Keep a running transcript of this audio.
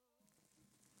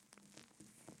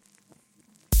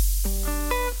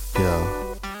Yeah,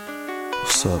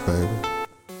 what's up, baby?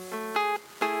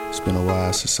 It's been a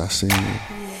while since I seen you.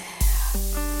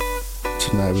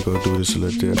 Tonight we gonna do this a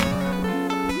little different.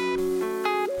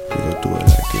 We gonna do it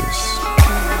like this.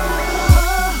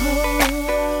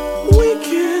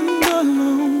 Weekend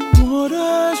alone,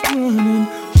 water's running,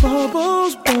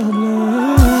 bubbles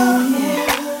bubbling.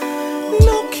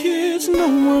 No kids, no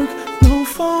work, no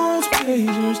phones,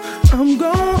 pagers. I'm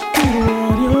gonna do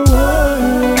all your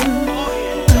work.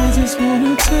 I just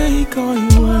wanna take all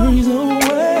your worries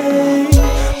away,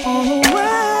 all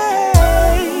away.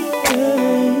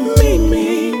 Meet me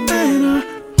at our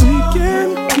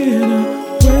weekend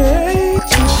getaway.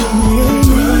 Just me and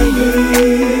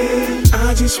private. I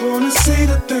just wanna see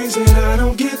the things that I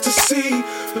don't get to see.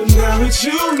 But now it's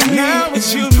you and me. Now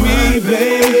it's you and me,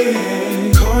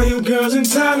 baby. Call you girls and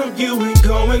tell them you ain't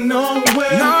going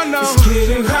nowhere. No, no. It's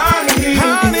getting hot in here.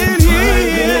 Hot in here.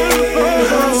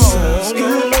 Hot sauce,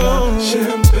 good love,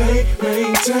 champagne,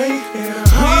 maintain, and a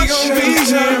hot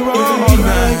champagne all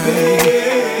night,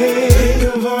 baby. Think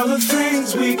of all the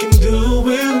things we can do,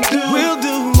 we'll do.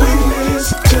 When it's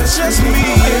just me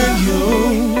and you.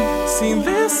 See,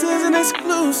 this is an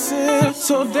exclusive,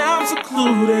 so damn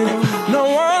secluded. No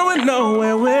one would know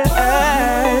where we're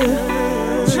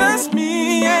at. Just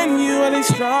me and you, and these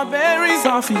strawberries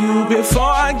off of you before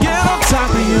I get on top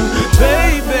of you,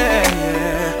 baby.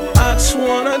 I just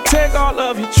wanna take all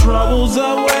of your troubles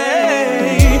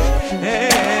away.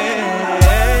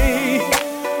 Hey.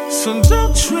 So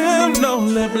don't trim no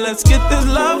lip, let's get this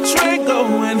love train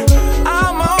going.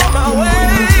 I'm on my way.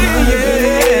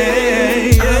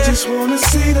 I just wanna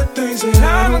see the things that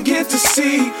I don't get to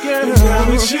see. And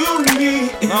now it's you and me.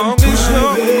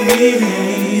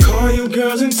 Call you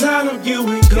girls and tell them you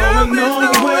ain't going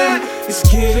nowhere. It's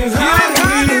getting hot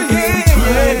in here.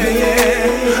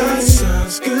 Hot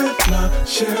sauce, good love,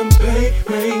 champagne,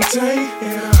 maintain,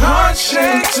 and a hot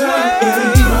champagne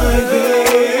in my bed.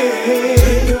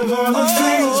 Think of all the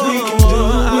things we can do,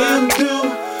 we'll do.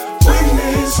 When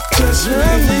it's just me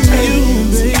and you,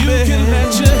 baby. You can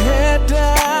let your head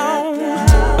down.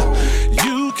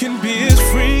 You can be as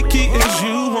freaky as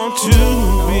you want to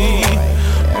be.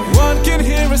 One can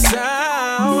hear a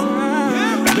sound.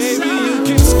 Baby, you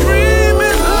can scream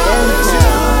it loud.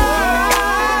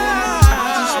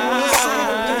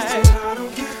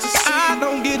 I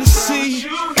don't get to see.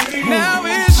 Now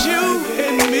it's you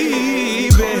and me,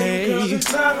 babe.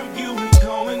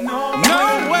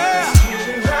 Nowhere.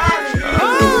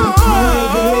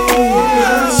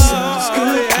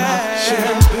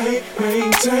 Champagne,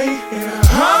 maintain, and a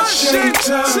hot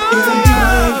champagne,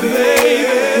 baby.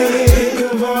 Think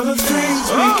of all the things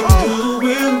we can do,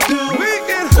 we'll do.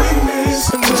 Witness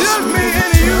just me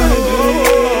and you.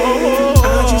 I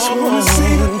just wanna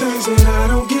see the things that I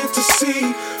don't get to see.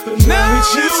 But now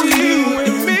it's you and